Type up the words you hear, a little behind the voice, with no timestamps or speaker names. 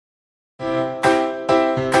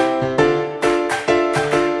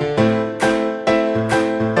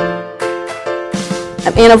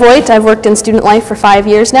I'm Anna Voigt. I've worked in student life for 5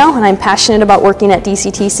 years now, and I'm passionate about working at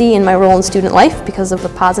DCTC in my role in student life because of the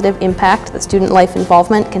positive impact that student life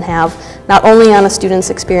involvement can have not only on a student's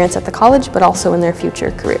experience at the college, but also in their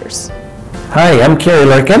future careers. Hi, I'm Kerry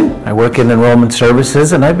Lurkin. I work in enrollment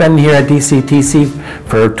services, and I've been here at DCTC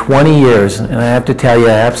for 20 years, and I have to tell you,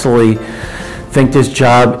 I absolutely think this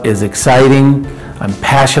job is exciting. I'm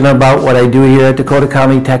passionate about what I do here at Dakota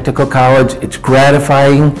County Technical College. It's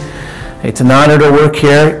gratifying. It's an honor to work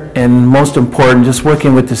here, and most important, just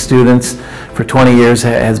working with the students for 20 years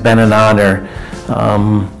has been an honor.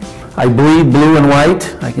 I bleed blue and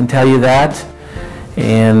white, I can tell you that.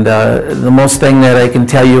 And the most thing that I can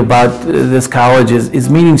tell you about this college is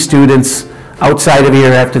meeting students outside of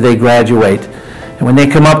here after they graduate. And when they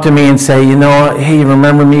come up to me and say, you know, hey, you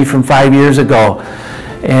remember me from 5 years ago?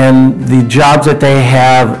 And the jobs that they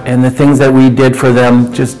have and the things that we did for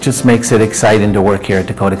them just makes it exciting to work here at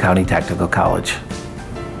Dakota County Technical College.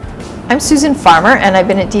 I'm Susan Farmer, and I've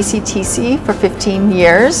been at DCTC for 15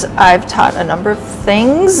 years. I've taught a number of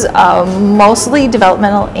things, mostly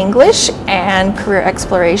developmental English and career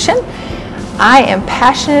exploration. I am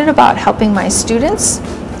passionate about helping my students.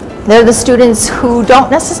 They're the students who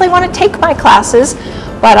don't necessarily want to take my classes,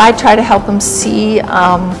 but I try to help them see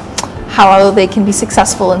how they can be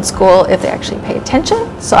successful in school if they actually pay attention.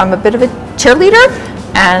 So I'm a bit of a cheerleader,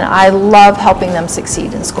 and I love helping them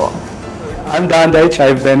succeed in school. I'm Don Deitch.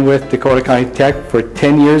 I've been with Dakota County Tech for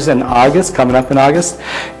 10 years in August, coming up in August,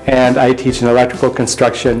 and I teach an electrical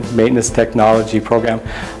construction maintenance technology program.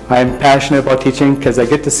 I'm passionate about teaching because I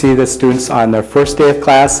get to see the students on their first day of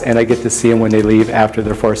class, and I get to see them when they leave after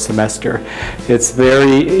their first semester. It's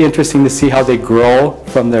very interesting to see how they grow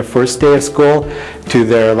from their first day of school to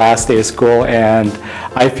their last day of school, and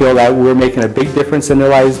I feel that we're making a big difference in their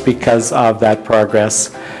lives because of that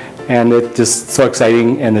progress. And it's just so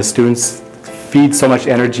exciting, and the students feed so much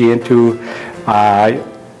energy into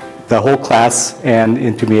the whole class and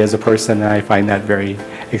into me as a person, and I find that very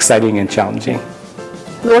exciting and challenging.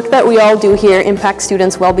 The work that we all do here impacts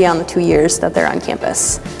students well beyond the 2 years that they're on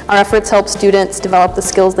campus. Our efforts help students develop the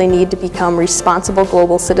skills they need to become responsible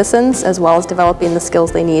global citizens, as well as developing the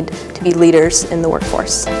skills they need to be leaders in the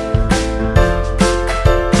workforce.